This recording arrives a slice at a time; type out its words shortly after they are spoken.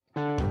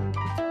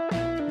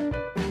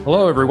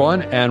Hello,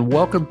 everyone, and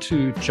welcome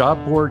to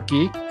Job Board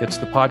Geek. It's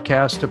the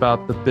podcast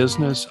about the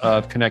business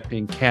of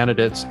connecting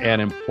candidates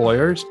and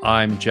employers.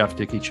 I'm Jeff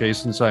Dickey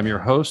Chasins. I'm your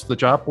host, the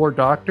Job Board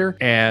Doctor,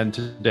 and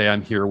today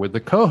I'm here with the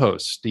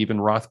co-host, Stephen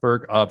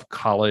Rothberg of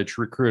College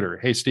Recruiter.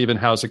 Hey, Stephen,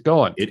 how's it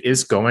going? It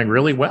is going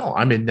really well.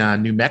 I'm in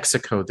New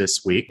Mexico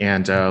this week,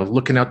 and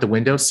looking out the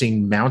window,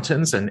 seeing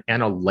mountains and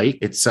a lake.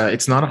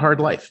 It's not a hard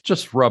life.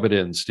 Just rub it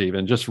in,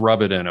 Stephen. Just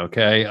rub it in,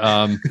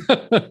 okay?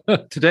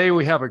 Today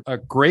we have a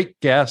great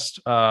guest.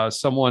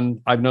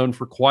 Someone I've known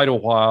for quite a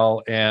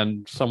while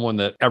and someone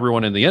that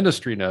everyone in the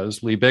industry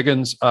knows, Lee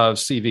Biggins of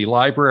CV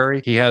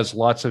Library. He has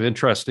lots of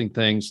interesting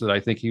things that I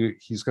think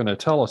he's going to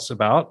tell us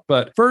about.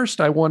 But first,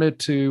 I wanted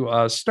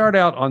to start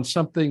out on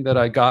something that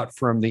I got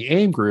from the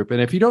AIM Group. And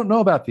if you don't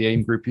know about the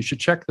AIM Group, you should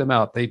check them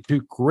out. They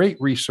do great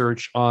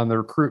research on the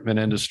recruitment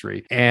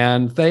industry.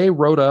 And they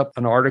wrote up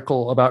an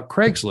article about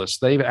Craigslist.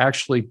 They've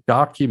actually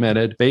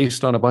documented,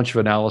 based on a bunch of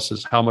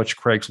analysis, how much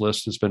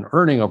Craigslist has been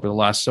earning over the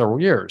last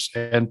several years.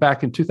 And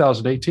back in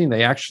 2018,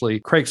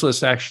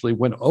 Craigslist actually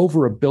went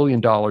over $1 billion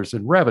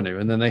in revenue.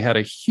 And then they had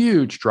a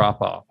huge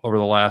drop off over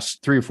the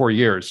last 3 or 4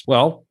 years.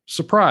 Well,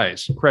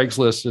 surprise,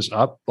 Craigslist is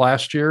up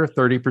last year,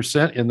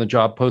 30% in the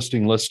job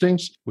posting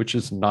listings, which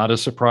is not a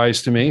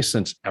surprise to me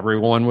since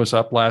everyone was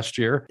up last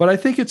year. But I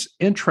think it's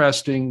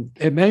interesting.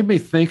 It made me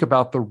think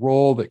about the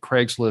role that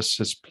Craigslist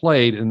has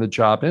played in the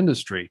job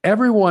industry.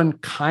 Everyone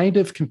kind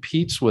of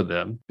competes with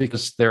them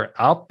because they're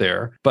out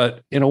there,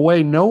 but in a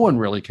way, no one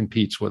really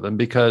competes with them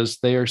because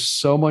they are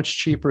so much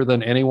cheaper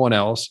than anyone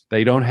else.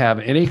 They don't have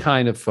any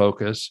kind of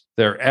focus.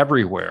 They're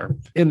everywhere.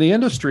 In the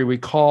industry, we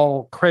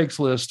call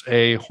Craigslist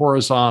a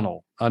horizontal.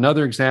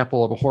 Another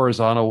example of a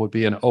horizontal would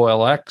be an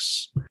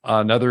OLX.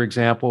 Another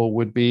example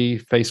would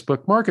be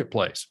Facebook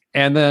Marketplace.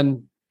 And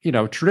then,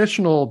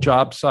 traditional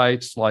job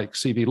sites like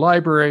CV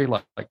Library,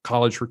 like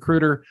College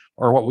Recruiter,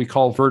 are what we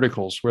call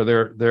verticals,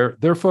 where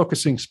they're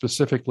focusing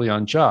specifically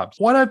on jobs.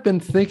 What I've been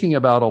thinking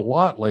about a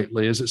lot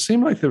lately is it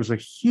seemed like there was a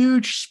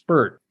huge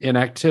spurt in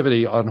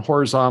activity on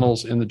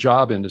horizontals in the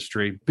job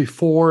industry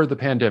before the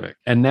pandemic.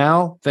 And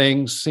now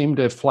things seem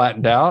to have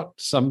flattened out.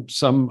 Some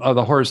of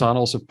the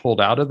horizontals have pulled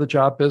out of the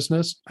job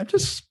business.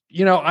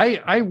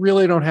 I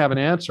really don't have an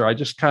answer. I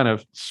just kind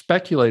of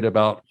speculate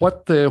about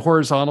what the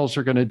horizontals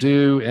are going to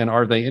do. And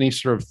are they any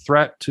sort of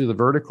threat to the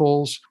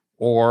verticals?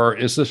 Or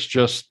is this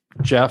just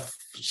Jeff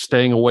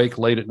staying awake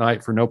late at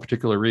night for no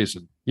particular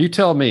reason? You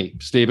tell me,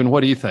 Stephen, what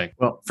do you think?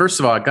 Well, first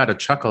of all, I got a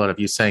chuckle out of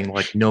you saying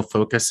like no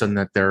focus and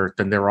that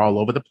they're all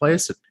over the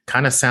place. It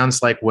kind of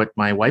sounds like what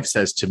my wife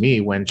says to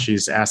me when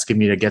she's asking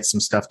me to get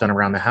some stuff done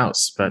around the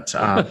house. But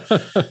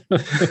the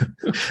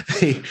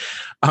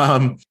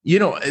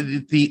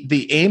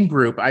AIM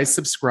Group, I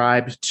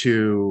subscribe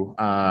to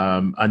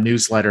a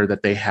newsletter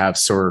that they have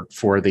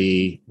for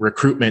the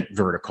recruitment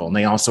vertical, and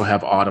they also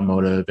have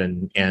automotive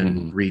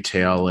and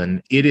retail,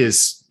 and it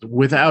is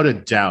without a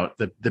doubt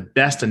the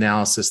best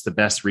analysis, the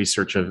best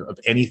research of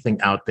anything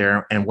out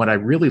there. And what I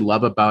really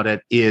love about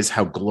it is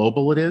how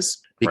global it is,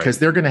 because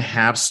they're going to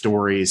have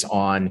stories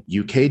on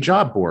UK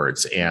job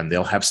boards and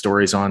they'll have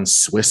stories on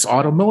Swiss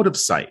automotive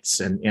sites.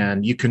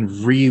 And you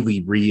can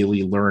really,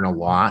 really learn a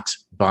lot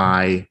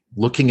by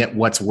looking at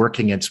what's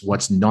working and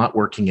what's not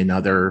working in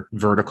other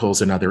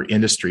verticals and other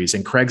industries.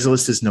 And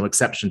Craigslist is no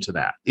exception to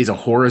that. Is a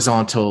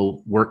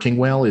horizontal working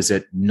well? Is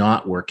it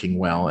not working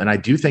well? And I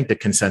do think the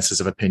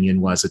consensus of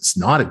opinion was it's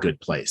not a good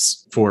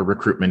place for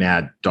recruitment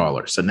ad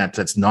dollars. And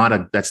that's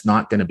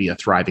not going to be a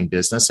thriving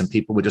business. And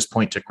people would just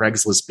point to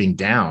Craigslist being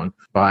down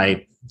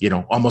by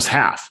almost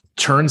half.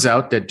 Turns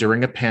out that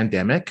during a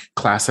pandemic,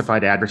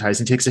 classified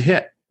advertising takes a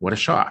hit. What a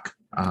shock.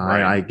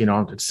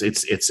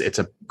 It's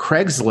a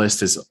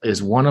Craigslist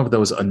is one of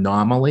those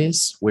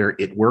anomalies where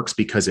it works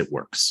because it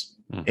works.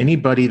 Mm-hmm.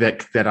 Anybody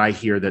that I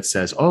hear that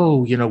says,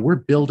 we're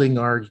building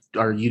our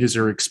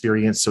user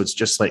experience so it's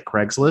just like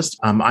Craigslist.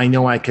 I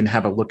know I can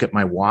have a look at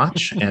my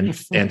watch and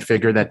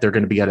figure that they're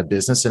going to be out of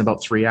business in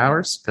about 3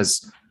 hours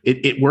because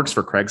it works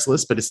for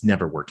Craigslist, but it's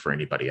never worked for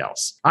anybody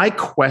else. I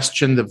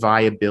question the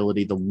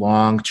viability, the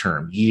long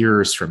term,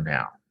 years from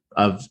now,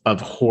 of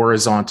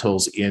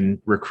horizontals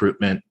in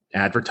recruitment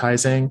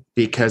advertising,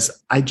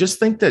 because I just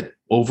think that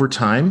over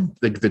time,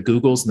 the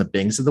Googles and the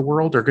Bings of the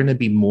world are going to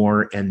be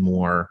more and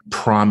more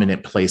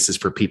prominent places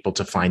for people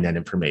to find that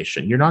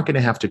information. You're not going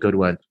to have to go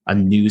to a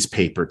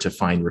newspaper to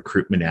find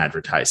recruitment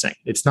advertising.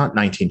 It's not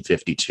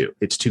 1952.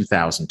 It's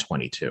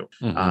 2022.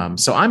 Mm-hmm.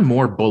 So I'm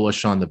more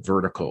bullish on the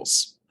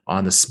verticals,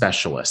 on the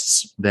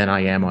specialists, than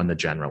I am on the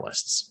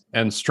generalists.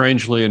 And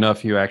strangely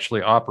enough, you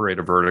actually operate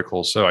a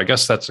vertical. So I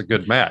guess that's a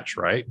good match,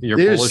 right? You're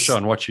bullish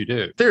on what you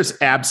do.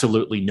 There's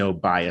absolutely no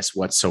bias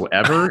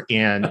whatsoever.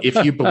 And if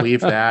you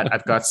believe that,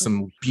 I've got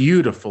some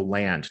beautiful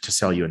land to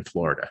sell you in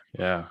Florida.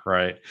 Yeah,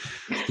 right.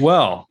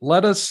 Well,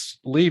 let us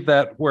leave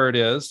that where it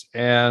is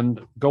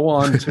and go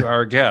on to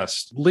our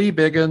guest, Lee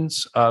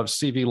Biggins of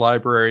CV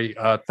Library.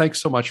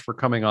 Thanks so much for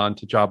coming on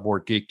to Job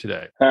Board Geek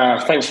today.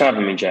 Thanks for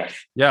having me,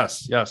 Jeff.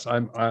 Yes.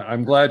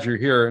 I'm glad you're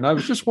here. And I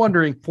was just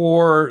wondering,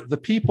 for the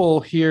people people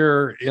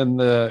here in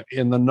the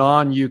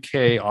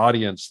non-UK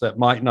audience that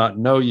might not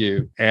know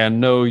you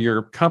and know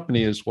your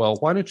company as well,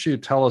 why don't you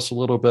tell us a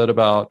little bit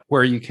about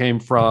where you came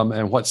from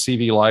and what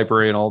CV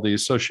Library and all the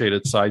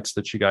associated sites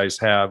that you guys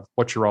have,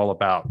 what you're all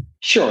about?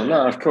 Sure.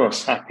 No, of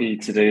course. Happy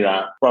to do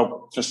that.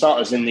 Well, for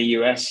starters, in the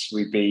US,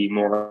 we'd be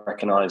more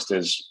recognized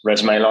as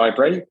Resume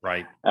Library.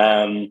 Right.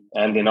 And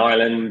in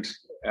Ireland,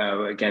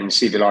 again,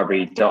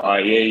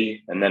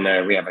 cvlibrary.ie. And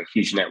then we have a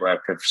huge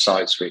network of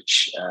sites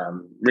which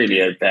really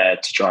are there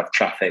to drive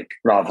traffic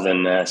rather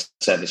than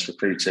service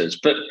recruiters.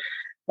 But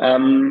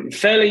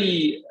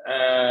fairly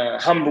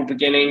humble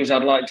beginnings,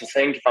 I'd like to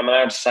think, if I'm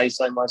allowed to say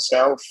so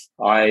myself.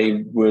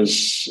 I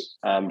was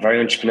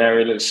very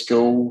entrepreneurial at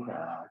school,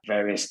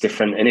 various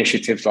different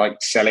initiatives like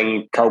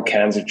selling cold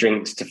cans of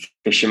drinks to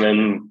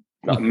fishermen,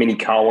 like a mini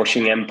car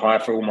washing empire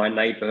for all my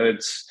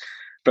neighborhoods.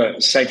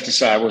 But safe to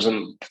say, I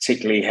wasn't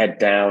particularly head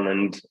down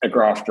and a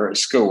grafter at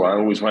school. I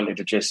always wanted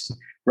to just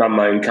run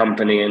my own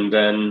company and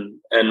earn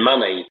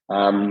money.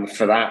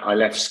 For that, I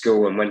left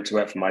school and went to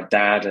work for my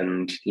dad,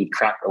 and he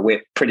cracked the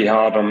whip pretty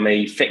hard on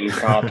me, fitting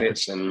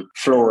carpets and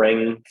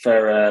flooring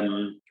for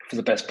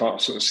the best part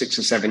of sort of 6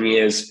 or 7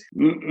 years.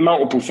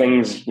 Multiple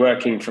things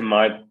working for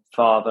my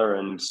father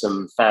and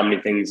some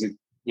family things.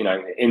 You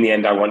know, in the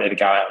end, I wanted to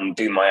go out and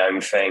do my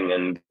own thing,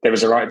 and there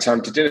was the right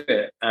time to do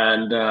it.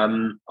 And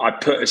I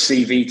put a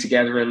CV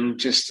together and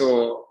just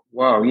thought,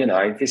 well, you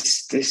know,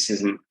 this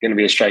isn't going to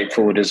be as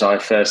straightforward as I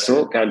first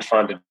thought. Going to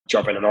find a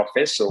job in an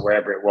office or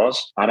wherever it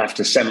was, I'd have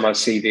to send my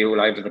CV all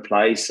over the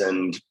place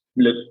and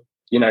look,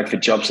 you know, for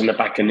jobs in the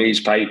back of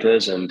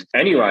newspapers. And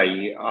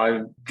anyway,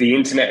 the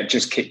internet had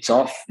just kicked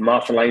off.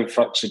 Martha Lane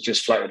Fox had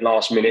just floated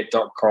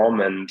lastminute.com.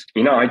 And,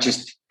 you know, I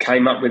just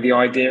came up with the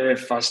idea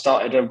if I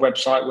started a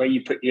website where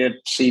you put your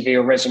CV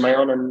or resume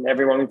on and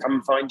everyone can come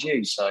and find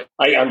you. So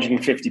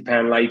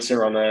 £850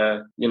 later on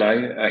a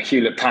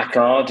Hewlett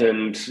Packard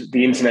and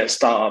the Internet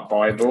Startup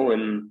Bible,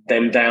 and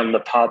then down the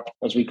pub,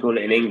 as we call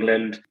it in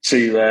England,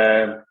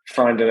 to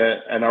find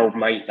an old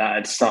mate that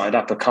had started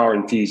up a car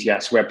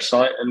enthusiast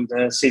website, and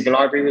CV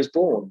Library was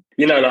born.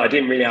 You know, like I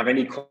didn't really have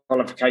any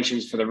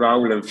qualifications for the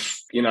role of,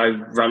 you know,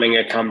 running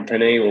a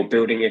company or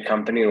building a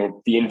company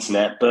or the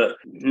internet, but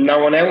no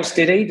one else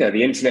did either.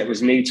 The internet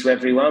was new to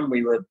everyone.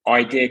 We were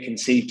idea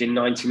conceived in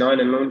 99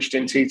 and launched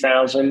in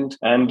 2000.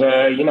 And,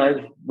 you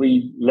know,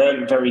 we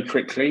learned very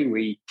quickly.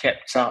 We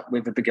kept up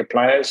with the bigger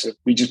players.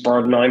 We just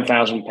borrowed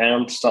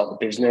 £9,000 to start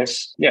the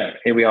business. Yeah,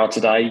 here we are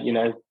today, you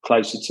know,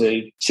 closer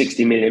to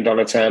 $60 million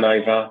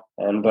turnover,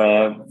 and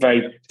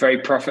very, very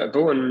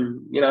profitable,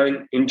 and, you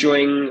know,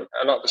 enjoying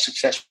a lot of the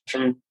success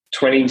from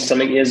 20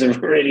 something years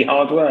of really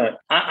hard work.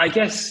 I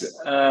guess,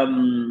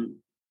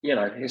 you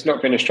know, it's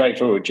not been a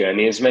straightforward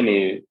journey, as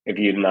many of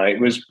you know. It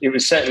was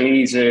certainly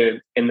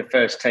easier in the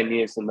first 10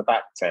 years than the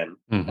back 10.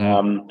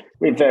 Mm-hmm.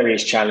 With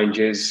various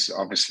challenges,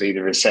 obviously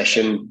the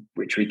recession,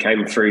 which we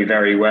came through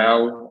very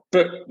well.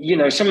 But, you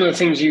know, some of the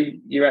things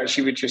you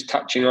actually were just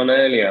touching on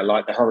earlier,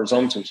 like the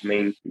horizontals. I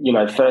mean, you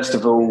know, first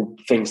of all,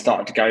 things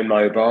started to go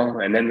mobile,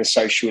 and then the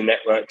social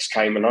networks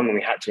came along and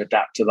we had to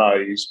adapt to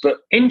those. But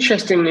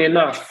interestingly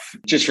enough,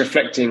 just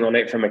reflecting on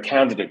it from a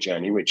candidate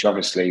journey, which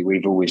obviously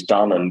we've always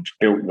done and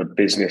built the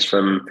business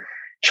from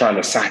trying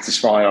to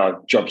satisfy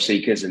our job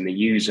seekers and the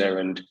user,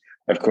 and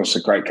of course, the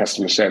great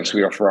customer service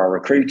we offer our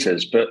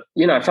recruiters. But,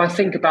 you know, if I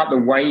think about the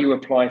way you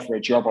apply for a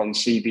job on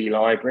CV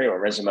Library or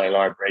Resume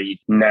Library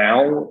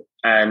now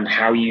and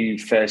how you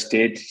first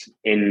did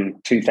in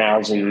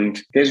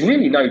 2000, there's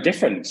really no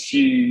difference.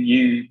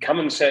 You come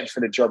and search for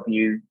the job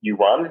you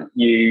want.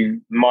 You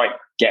might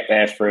get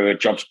there through a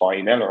jobs by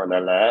email or an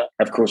alert.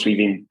 Of course,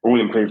 we've all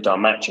improved our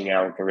matching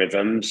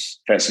algorithms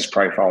versus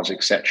profiles,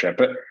 etc.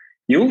 But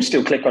you all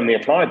still click on the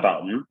apply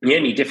button. The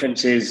only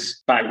difference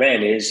is back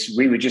then is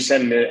we would just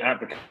send the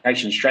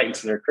application straight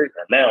into the recruiter.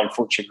 Now,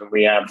 unfortunately,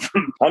 we have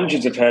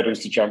hundreds of hurdles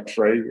to jump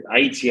through,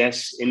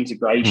 ATS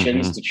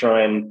integrations to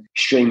try and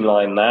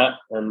streamline that.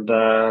 And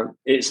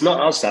it's not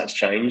us that's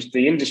changed.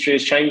 The industry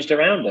has changed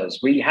around us.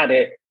 We had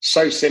it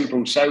so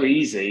simple, so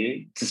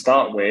easy to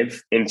start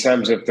with in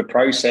terms of the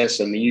process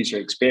and the user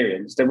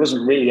experience. There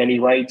wasn't really any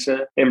way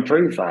to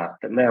improve that,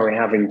 but now we're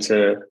having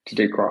to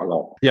do quite a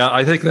lot. Yeah,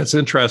 I think that's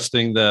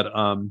interesting that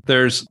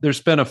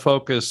there's been a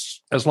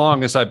focus as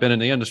long as I've been in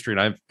the industry,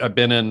 and I've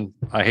been in,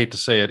 I hate to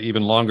say it,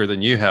 even longer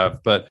than you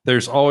have, but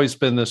there's always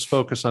been this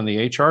focus on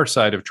the HR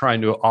side of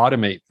trying to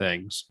automate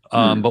things.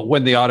 But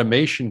when the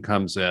automation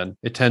comes in,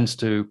 it tends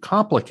to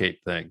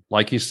complicate things.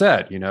 Like you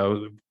said, you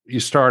know, you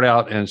start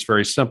out and it's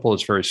very simple,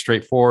 it's very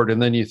straightforward, and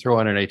then you throw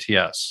in an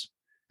ATS.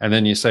 And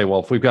then you say,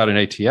 well, if we've got an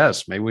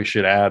ATS, maybe we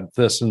should add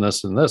this and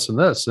this and this and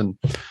this.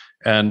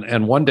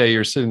 And one day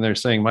you're sitting there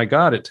saying, my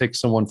God, it takes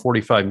someone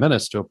 45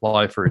 minutes to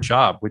apply for a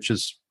job, which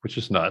is which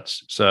is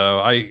nuts. So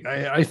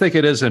I think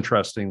it is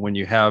interesting when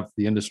you have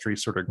the industry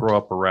sort of grow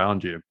up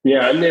around you.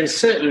 Yeah, and there's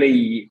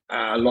certainly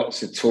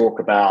lots of talk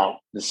about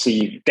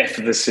the death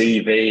of the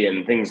CV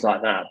and things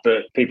like that.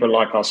 But people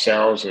like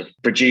ourselves have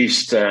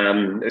produced a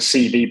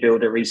CV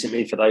builder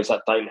recently for those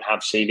that don't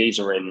have CVs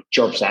or in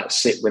jobs that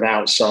sit with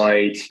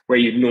outside where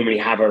you'd normally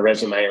have a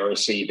resume or a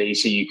CV,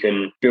 so you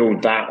can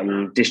build that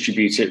and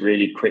distribute it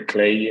really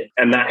quickly.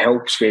 And that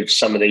helps with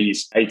some of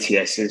these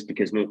ATSs,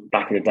 because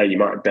back in the day you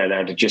might have been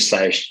able to just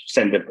say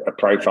send a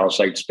profile,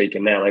 so to speak,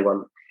 and now they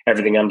want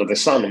everything under the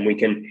sun, and we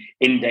can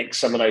index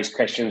some of those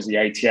questions the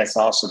ATS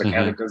asks, so the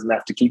candidate doesn't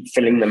have to keep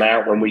filling them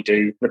out when we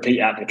do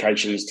repeat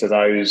applications to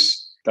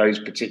those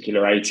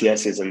particular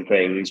ATSs and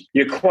things.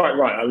 You're quite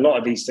right. A lot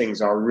of these things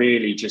are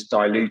really just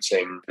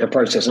diluting the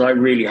process, and I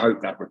really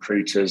hope that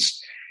recruiters,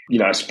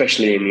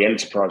 especially in the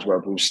enterprise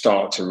world, will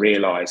start to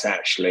realize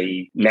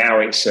actually now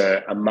it's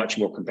a much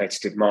more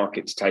competitive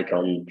market to take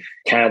on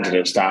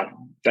candidates, that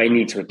they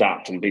need to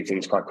adapt and do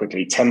things quite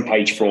quickly.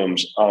 10-page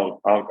forms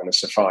aren't going to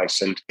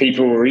suffice. And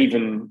people are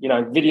even,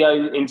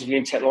 video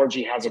interviewing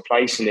technology has a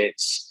place, and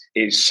it's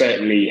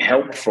certainly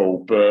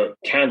helpful, but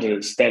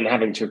candidates then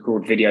having to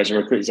record videos and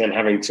recruiters then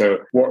having to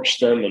watch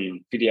them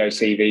and video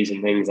CVs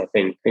and things, I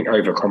think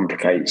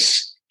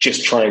overcomplicates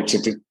just trying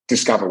to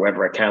discover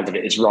whether a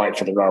candidate is right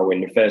for the role in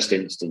the first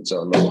instance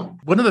or not.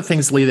 One of the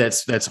things, Lee,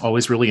 that's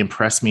always really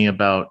impressed me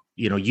about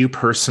you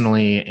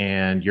personally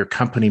and your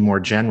company more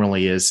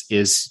generally is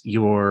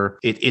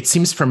it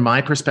seems from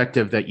my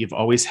perspective that you've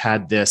always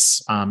had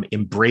this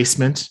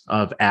embracement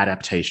of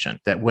adaptation,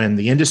 that when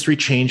the industry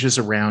changes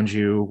around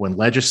you, when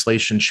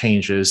legislation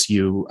changes,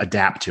 you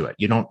adapt to it.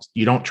 You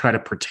don't try to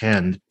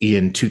pretend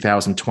in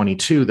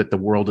 2022 that the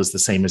world is the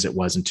same as it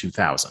was in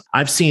 2000.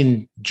 I've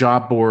seen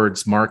job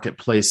boards,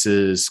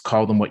 marketplaces,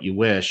 call them what you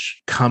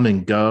wish, come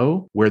and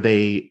go, where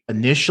they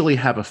initially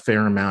have a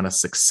fair amount of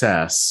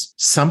success.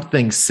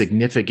 Something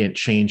significant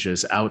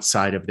changes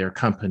outside of their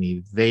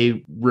company.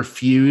 They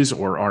refuse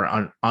or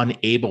are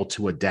unable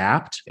to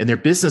adapt, and their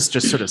business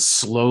just sort of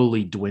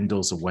slowly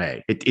dwindles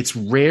away. It's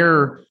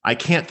rare. I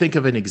can't think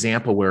of an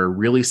example where a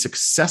really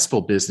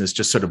successful business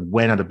just sort of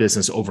went out of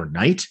business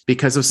overnight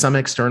because of some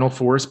external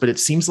force, but it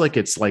seems like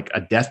it's like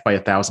a death by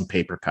 1,000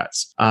 paper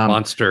cuts.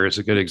 Monster is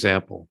a good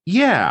example.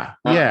 Yeah.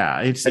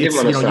 It's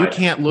you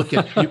can't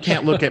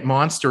look at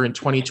Monster in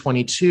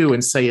 2022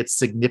 and say it's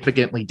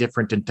significantly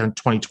different in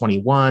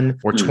 2021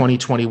 or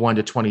 2021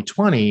 to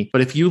 2020.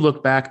 But if you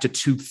look back to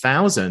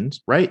 2000,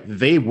 right,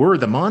 they were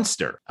the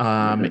monster.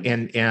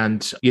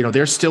 And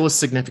they're still a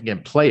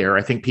significant player.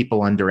 I think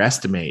people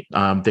underestimate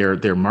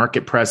their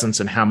market presence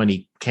and how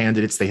many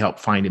candidates they help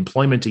find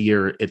employment a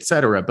year, et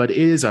cetera. But it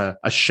is a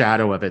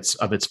shadow of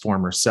its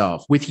former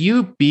self. With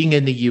you being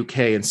in the UK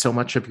and so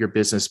much of your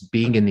business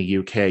being in the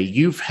UK,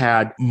 you've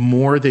had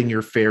more than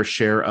your fair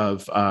share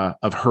of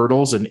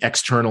hurdles and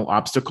external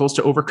obstacles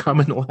to overcome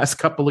in the last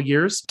couple of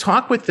years.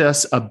 Talk with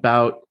us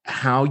about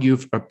how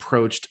you've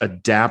approached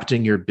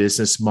adapting your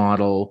business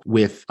model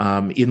with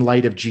in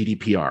light of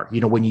GDPR.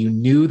 When you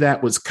knew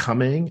that was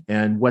coming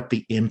and what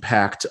the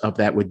impact of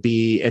that would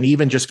be, and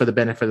even just for the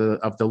benefit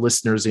of the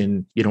listeners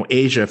in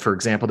Asia, for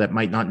example, that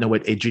might not know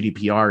what a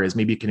GDPR is.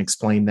 Maybe you can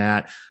explain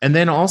that. And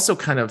then also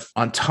kind of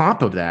on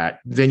top of that,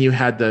 then you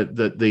had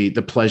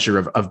the pleasure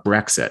of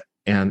Brexit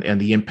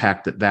and the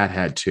impact that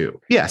had too.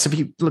 Yeah. So if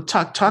you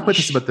talk with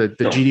us about the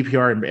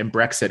GDPR and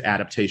Brexit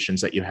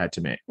adaptations that you had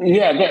to make.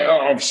 Yeah,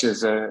 obviously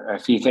there's a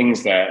few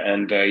things there,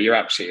 and you're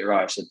absolutely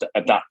right. It's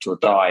adapt or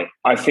die.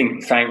 I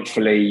think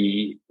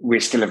thankfully we're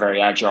still a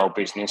very agile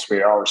business.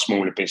 We are a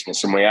smaller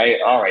business, and we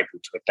are able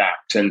to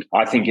adapt. And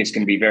I think it's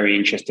going to be very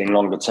interesting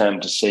longer term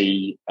to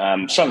see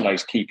some of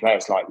those key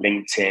players like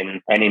LinkedIn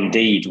and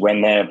Indeed,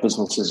 when their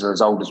businesses are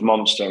as old as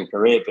Monster and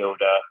Career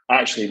Builder,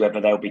 actually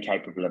whether they'll be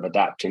capable of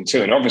adapting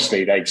too. And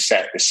obviously they've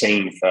set the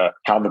scene for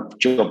how the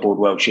job board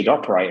world should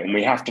operate, and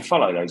we have to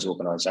follow those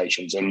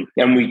organizations,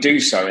 and we do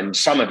so. And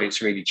some of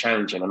it's really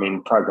challenging. I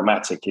mean,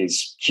 programmatic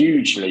is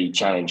hugely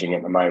challenging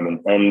at the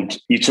moment, and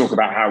you talk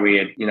about how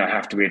we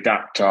have to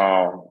adapt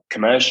our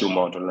commercial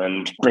model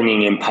and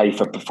bringing in pay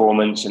for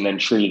performance and then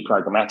truly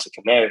programmatic,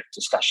 and they're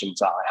discussions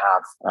that I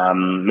have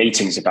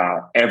meetings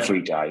about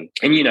every day.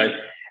 And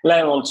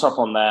layer on top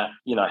on that,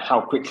 how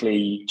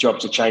quickly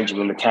jobs are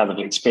changing in the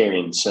candidate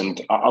experience.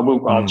 And I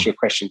will answer your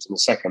questions in a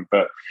second,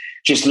 but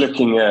just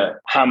looking at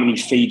how many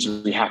feeds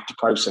we have to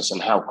process and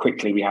how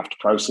quickly we have to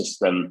process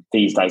them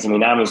these days. I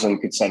mean, Amazon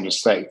could send us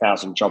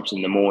 30,000 jobs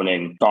in the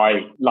morning.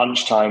 By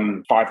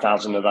lunchtime,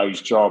 5,000 of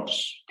those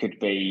jobs could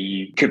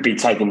be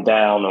taken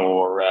down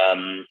or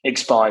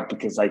expired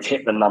because they've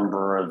hit the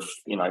number of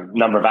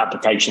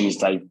applications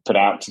they put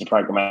out to the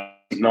programmatic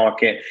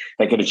market.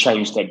 They could have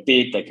changed their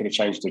bid. They could have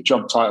changed their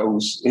job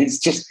titles. It's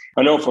just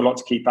an awful lot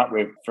to keep up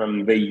with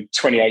from the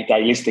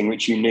 28-day listing,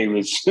 which you knew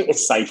was a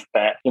safe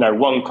bet,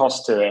 one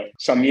cost to it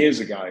some years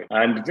ago.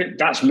 And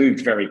that's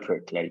moved very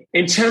quickly.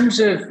 In terms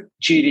of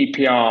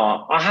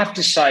GDPR, I have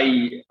to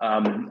say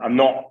I'm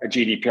not a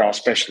GDPR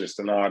specialist,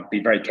 and I'd be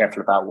very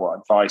careful about what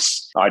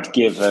advice I'd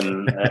give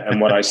and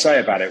what I say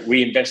about it.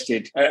 We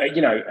invested,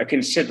 a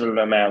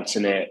considerable amount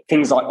in it.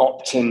 Things like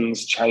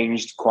opt-ins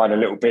changed quite a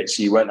little bit,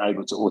 so you weren't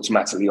able to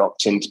automatically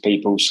opt in to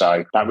people.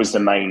 So that was the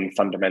main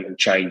fundamental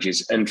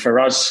changes. And for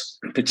us,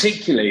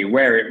 particularly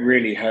where it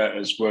really hurt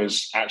us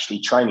was actually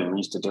training. We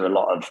used to do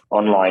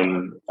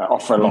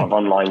offer a lot of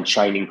online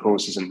training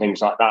courses and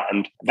things like that.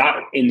 And that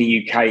in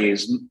the UK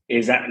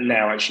is that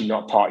now actually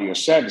not part of your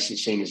service.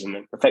 It's seen as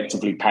an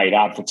effectively paid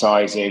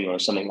advertising or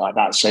something like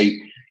that. So,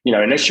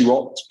 unless you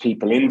opt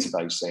people into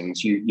those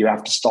things, you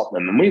have to stop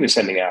them. And we were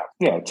sending out,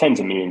 tens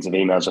of millions of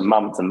emails a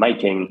month and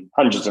making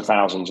hundreds of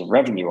thousands of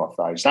revenue off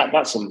those.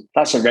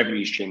 That's a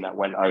revenue stream that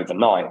went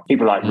overnight.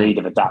 People like Reed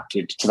have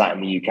adapted to that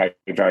in the UK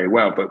very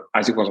well, but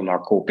as it wasn't our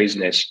core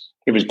business,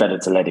 it was better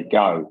to let it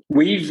go.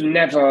 We've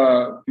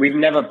never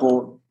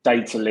bought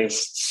data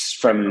lists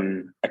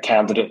from a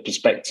candidate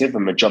perspective,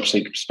 from a job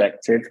seeker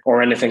perspective,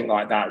 or anything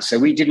like that. So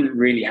we didn't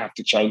really have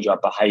to change our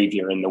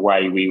behavior in the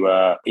way we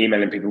were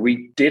emailing people.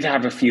 We did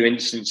have a few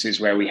instances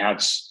where we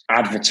had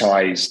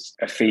advertised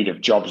a feed of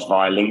jobs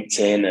via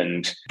LinkedIn,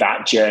 and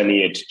that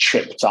journey had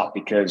tripped up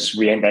because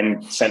we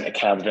then sent a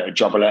candidate a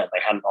job alert. They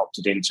hadn't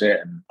opted into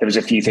it. And there was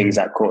a few things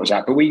that caught us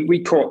out, but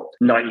we caught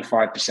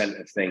 95%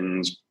 of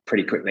things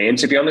pretty quickly. And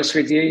to be honest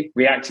with you,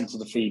 reacting to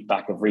the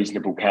feedback of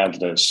reasonable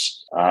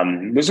candidates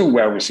was all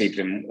well received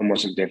and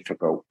wasn't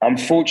difficult.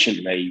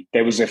 Unfortunately,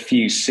 there was a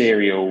few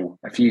serial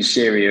people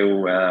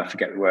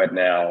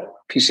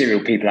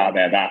out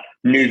there that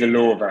knew the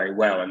law very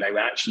well, and they were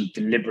actually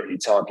deliberately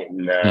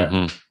targeting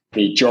the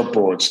job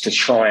boards to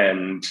try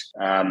and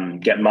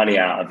get money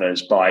out of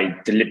us by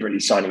deliberately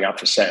signing up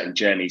for certain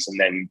journeys and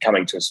then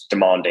coming to us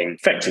demanding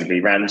effectively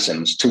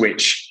ransoms, to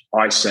which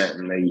I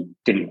certainly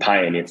didn't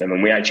pay any of them.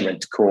 And we actually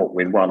went to court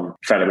with one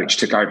fellow, which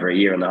took over a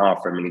year and a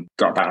half from him, and he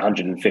got about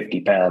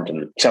 £150,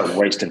 and total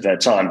waste of their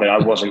time. But I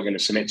wasn't going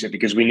to submit to it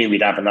because we knew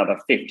we'd have another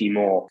 50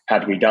 more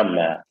had we done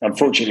that.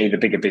 Unfortunately, the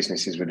bigger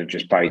businesses would have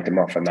just paid them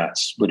off, and that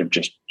would have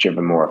just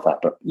driven more of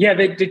that. But yeah,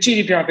 the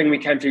GDPR thing we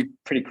came through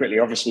pretty quickly.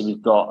 Obviously,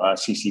 we've got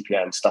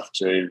CCPA and stuff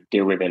to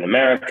deal with in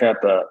America,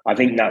 but I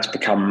think that's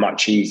become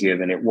much easier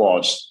than it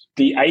was.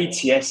 The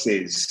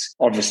ATSs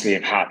obviously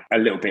have had a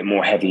little bit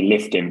more heavy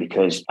lifting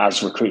because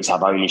as recruits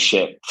have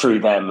ownership through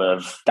them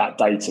of that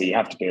data, you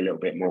have to be a little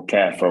bit more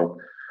careful.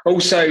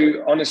 Also,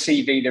 on a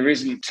CV, there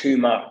isn't too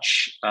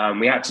much.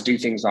 We had to do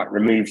things like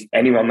remove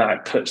anyone that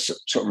had put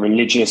sort of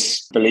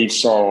religious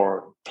beliefs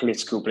or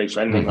political beliefs or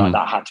anything like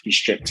that had to be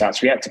stripped out. So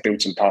we had to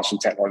build some parsing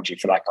technology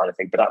for that kind of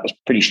thing, but that was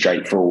pretty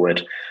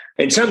straightforward.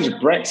 In terms of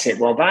Brexit,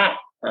 well, that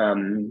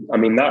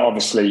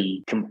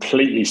obviously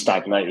completely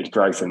stagnated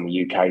growth in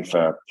the UK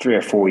for 3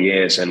 or 4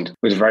 years and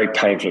was a very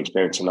painful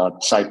experience. And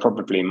I'd say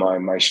probably my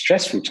most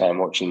stressful time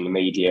watching the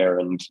media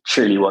and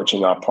truly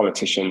watching our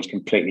politicians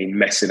completely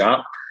mess it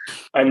up.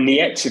 And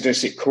the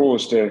exodus it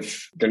caused of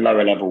the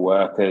lower level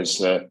workers,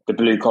 the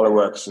blue collar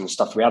workers and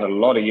stuff. We had a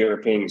lot of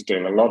Europeans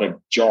doing a lot of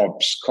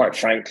jobs, quite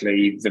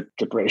frankly, the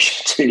British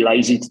are too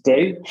lazy to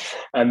do.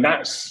 And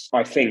that's,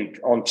 I think,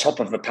 on top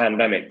of the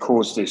pandemic,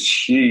 caused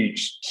this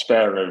huge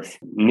spur of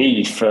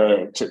need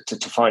to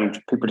find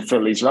people to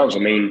fill these roles. I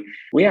mean,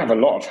 we have a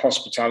lot of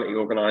hospitality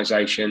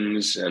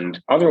organisations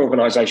and other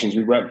organisations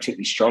we weren't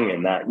particularly strong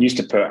in that used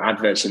to put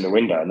adverts in the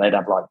window and they'd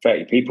have like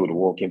 30 people to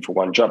walk in for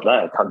one job.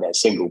 They can't get a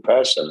single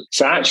person.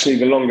 So actually,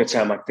 the longer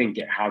term, I think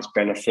it has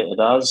benefited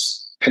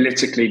us.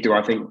 Politically, do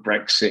I think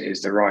Brexit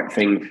is the right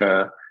thing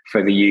for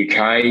the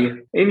UK?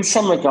 In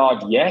some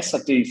regard, yes. I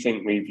do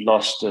think we've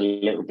lost a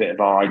little bit of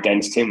our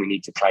identity and we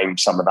need to claim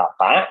some of that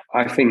back.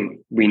 I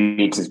think we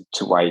need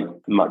to wait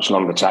much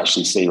longer to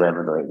actually see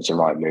whether it was the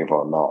right move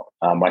or not.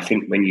 I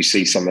think when you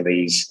see some of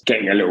these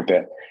getting a little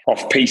bit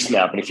off piece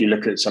now, but if you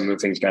look at some of the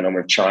things going on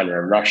with China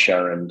and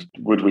Russia, and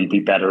would we be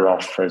better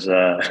off as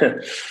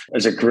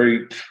a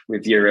group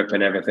with Europe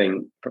and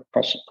everything?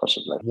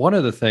 Possibly. One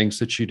of the things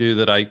that you do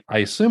that I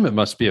assume it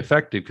must be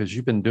effective because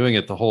you've been doing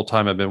it the whole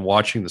time I've been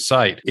watching the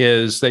site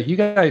is that you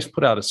guys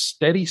put out a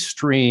steady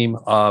stream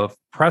of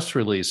press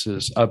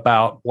releases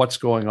about what's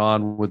going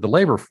on with the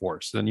labor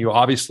force. And you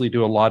obviously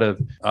do a lot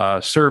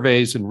of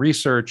surveys and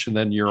research, and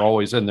then you're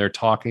always in there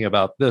talking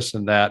about this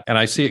and that. And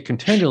I see it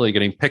continually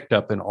getting picked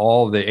up in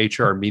all the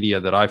HR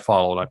media that I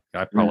follow.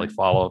 I probably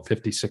follow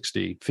 50,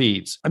 60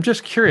 feeds. I'm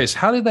just curious,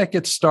 how did that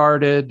get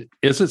started?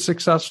 Is it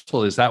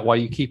successful? Is that why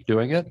you keep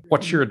doing it?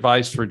 What's your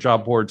advice for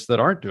job boards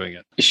that aren't doing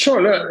it?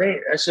 Sure. Look,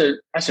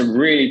 that's a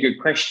really good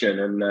question.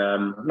 And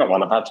not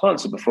one I've had to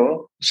answer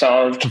before. So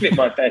I'll give it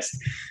my best.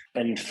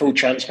 and full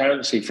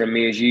transparency from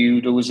me, as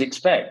you'd always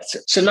expect.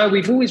 So no,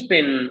 we've always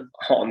been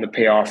hot on the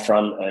PR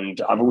front,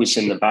 and I've always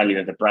seen the value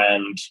of the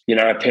brand,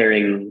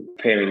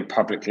 appearing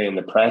publicly in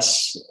the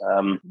press.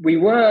 We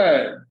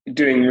were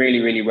doing really,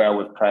 really well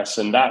with press,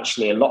 and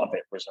actually a lot of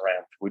it was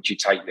around, would you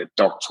take the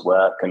dog to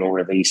work and all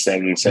of these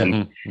things.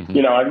 And,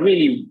 I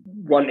really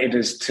wanted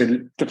us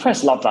to, the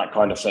press love that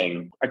kind of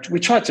thing. We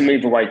tried to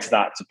move away to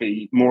that, to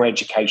be more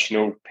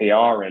educational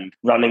PR and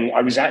running.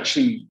 I was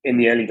actually in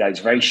the early days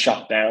very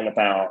shut down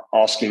about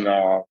asking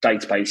our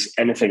database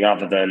anything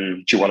other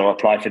than, do you want to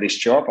apply for this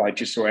job? I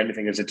just saw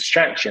anything as a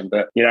distraction.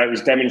 But, it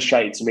was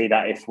demonstrated to me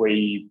that if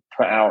we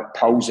put out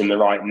polls in the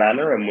right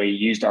manner and we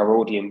used our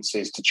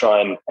audiences to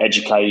try and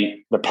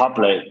educate the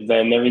public,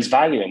 then there is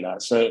value in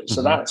that. So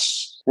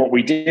that's what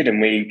we did.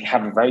 And we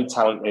have a very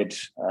talented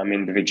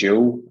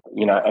individual,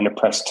 and a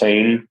press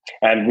team.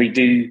 And we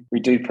do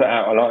put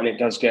out a lot, and it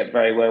does get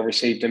very well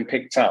received and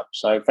picked up.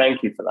 So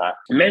thank you for that.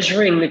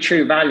 Measuring the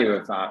true value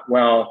of that.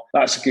 Well,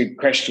 that's a good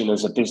question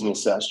as a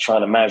business that's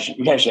trying to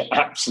measure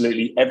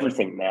absolutely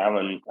everything now.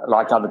 And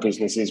like other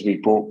businesses, we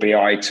brought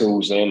BI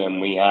tools in,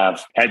 and we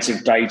have heads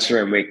of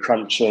data, and we're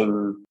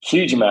crunching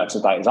huge amounts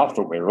of data. I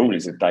thought we were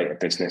always a data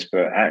business,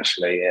 but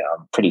actually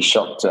I'm pretty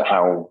shocked at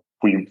how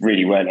we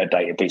really weren't a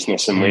data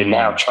business, and we're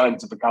now trying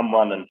to become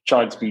one and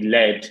trying to be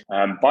led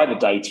by the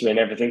data in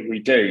everything we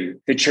do.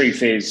 The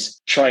truth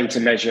is, trying to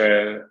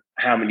measure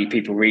how many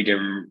people read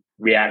and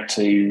react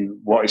to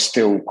what is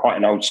still quite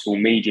an old school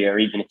media,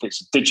 even if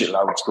it's a digital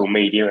old school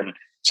media, and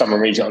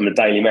someone reads it on the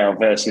Daily Mail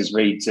versus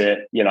reads it,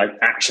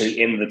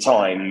 actually in the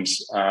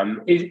Times,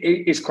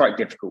 is quite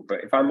difficult.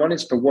 But if I'm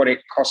honest, for what it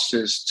costs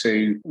us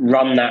to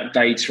run that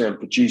data and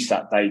produce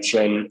that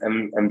data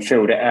and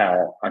fill it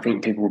out, I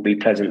think people will be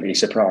pleasantly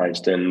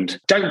surprised. And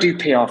don't do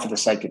PR for the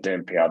sake of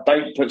doing PR.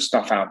 Don't put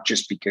stuff out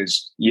just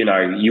because, you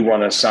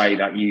want to say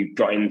that you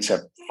got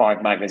into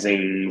 5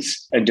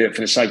 magazines and do it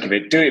for the sake of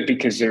it. Do it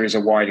because there is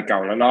a wider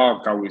goal. And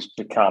our goal is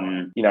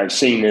become,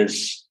 seen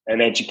as an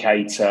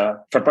educator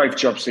for both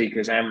job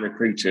seekers and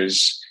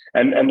recruiters,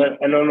 and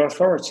an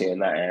authority in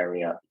that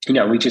area.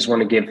 We just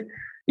want to give,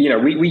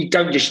 we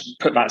don't just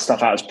put that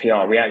stuff out as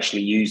PR. We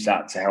actually use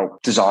that to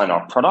help design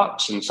our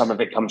products, and some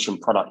of it comes from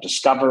product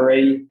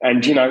discovery.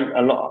 And,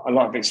 a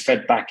lot of it's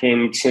fed back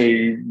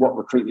into what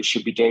recruiters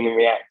should be doing and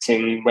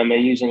reacting when they're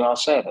using our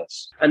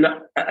service. And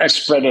a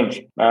spread of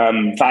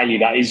value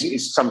that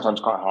is sometimes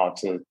quite hard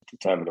to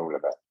determine all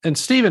of it. And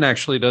Stephen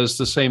actually does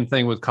the same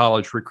thing with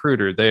College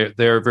Recruiter.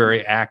 They're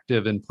very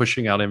active in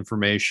pushing out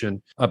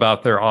information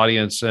about their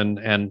audience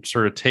and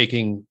sort of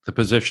taking the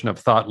position of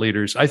thought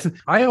leaders.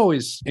 I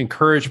always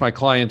encourage my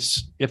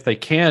clients, if they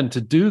can,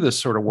 to do this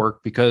sort of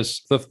work,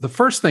 because the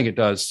first thing it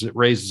does is it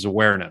raises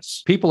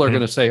awareness. People are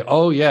going to say,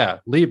 oh yeah,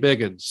 Lee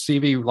Biggins,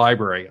 CV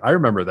Library. I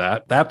remember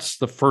that. That's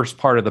the first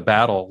part of the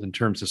battle in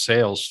terms of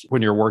sales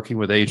when you're working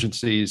with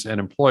agencies and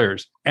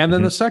employers. And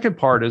then the second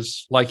part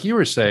is, like you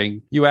were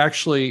saying, you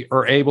actually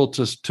are able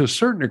to a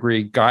certain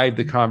degree, guide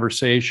the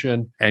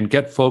conversation and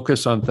get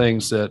focus on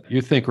things that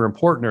you think are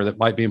important or that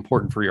might be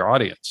important for your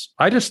audience.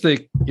 I just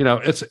think,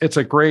 it's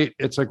a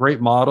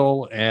great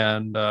model.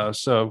 And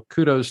so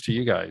kudos to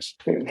you guys.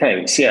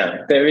 Thanks.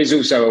 Yeah. There is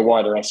also a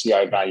wider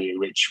SEO value,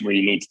 which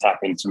we need to tap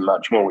into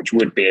much more, which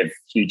would be of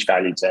huge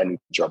value to any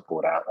job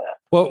board out there.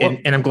 Well,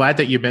 and I'm glad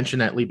that you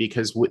mentioned that, Lee,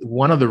 because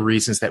one of the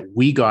reasons that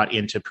we got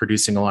into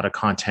producing a lot of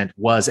content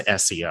was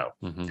SEO.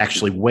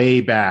 Actually, way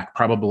back,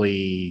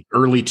 probably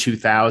early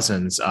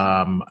 2000s,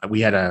 we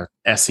had a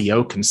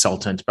SEO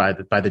consultant by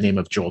the name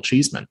of Joel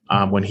Cheeseman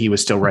when he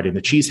was still writing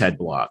the Cheesehead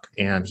blog.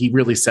 And he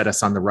really set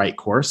us on the right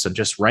course and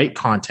just write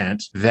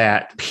content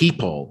that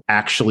people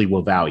actually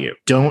will value.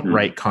 Don't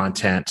write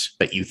content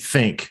that you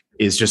think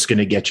is just going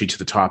to get you to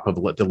the top of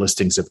the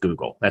listings of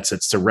Google.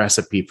 It's a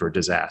recipe for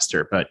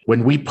disaster. But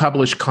when we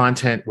publish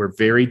content, we're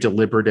very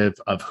deliberative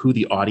of who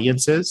the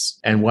audience is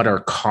and what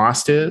our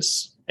cost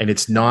is. And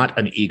it's not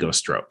an ego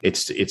stroke.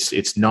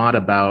 It's not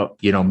about,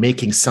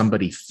 making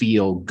somebody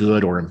feel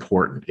good or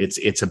important.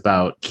 It's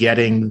about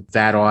getting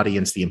that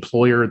audience, the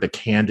employer, the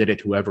candidate,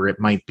 whoever it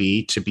might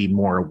be, to be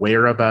more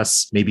aware of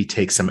us, maybe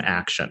take some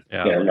action.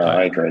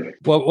 I agree.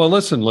 Well,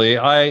 listen, Lee,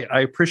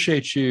 I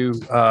appreciate you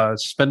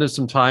spending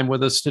some time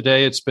with us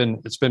today. It's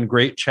been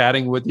great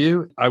chatting with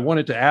you. I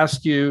wanted to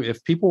ask you,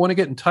 if people want to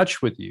get in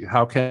touch with you,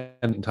 how can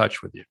they get in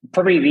touch with you?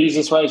 Probably the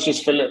easiest way is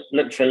just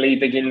look for Lee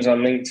Biggins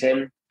on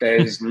LinkedIn.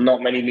 There's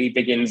not many Lee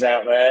Biggins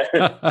out there,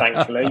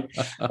 thankfully.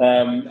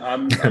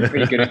 I'm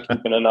pretty good at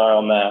keeping an eye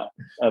on that,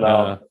 and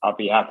I'll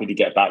be happy to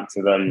get back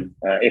to them.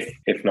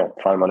 If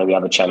not, find one of the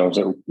other channels.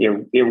 It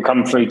will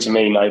come through to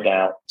me, no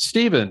doubt.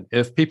 Stephen,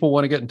 if people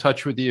want to get in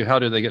touch with you, how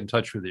do they get in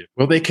touch with you?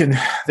 Well, they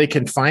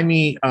can find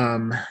me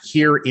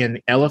here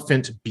in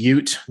Elephant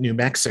Butte, New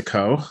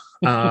Mexico.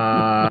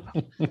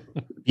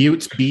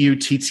 Butte,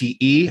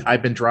 Butte.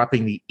 I've been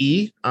dropping the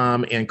E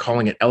and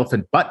calling it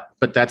elephant butt,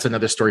 but that's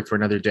another story for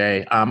another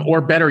day.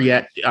 Or better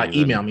yet,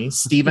 email me,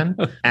 Stephen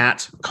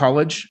at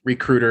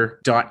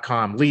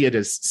collegerecruiter.com. Lee, it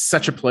is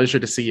such a pleasure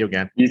to see you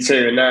again. You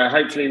too. And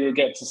hopefully we'll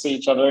get to see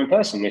each other in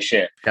person this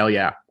year. Hell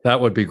yeah. That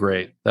would be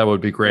great. That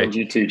would be great. And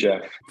you too,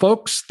 Jeff.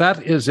 Folks,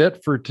 that is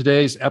it for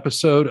today's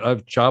episode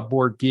of Job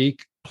Board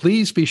Geek.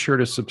 Please be sure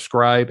to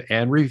subscribe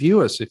and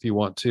review us if you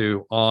want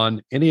to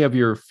on any of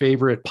your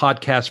favorite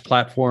podcast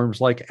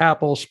platforms like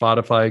Apple,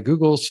 Spotify,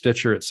 Google,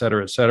 Stitcher, et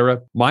cetera, et cetera.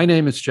 My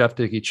name is Jeff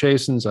Dickey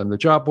Chasins. I'm the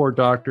Job Board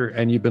Doctor,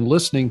 and you've been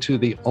listening to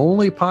the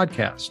only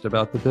podcast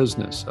about the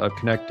business of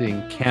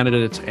connecting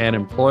candidates and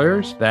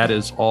employers. That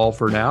is all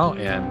for now,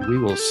 and we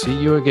will see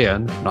you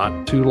again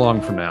not too long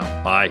from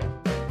now. Bye.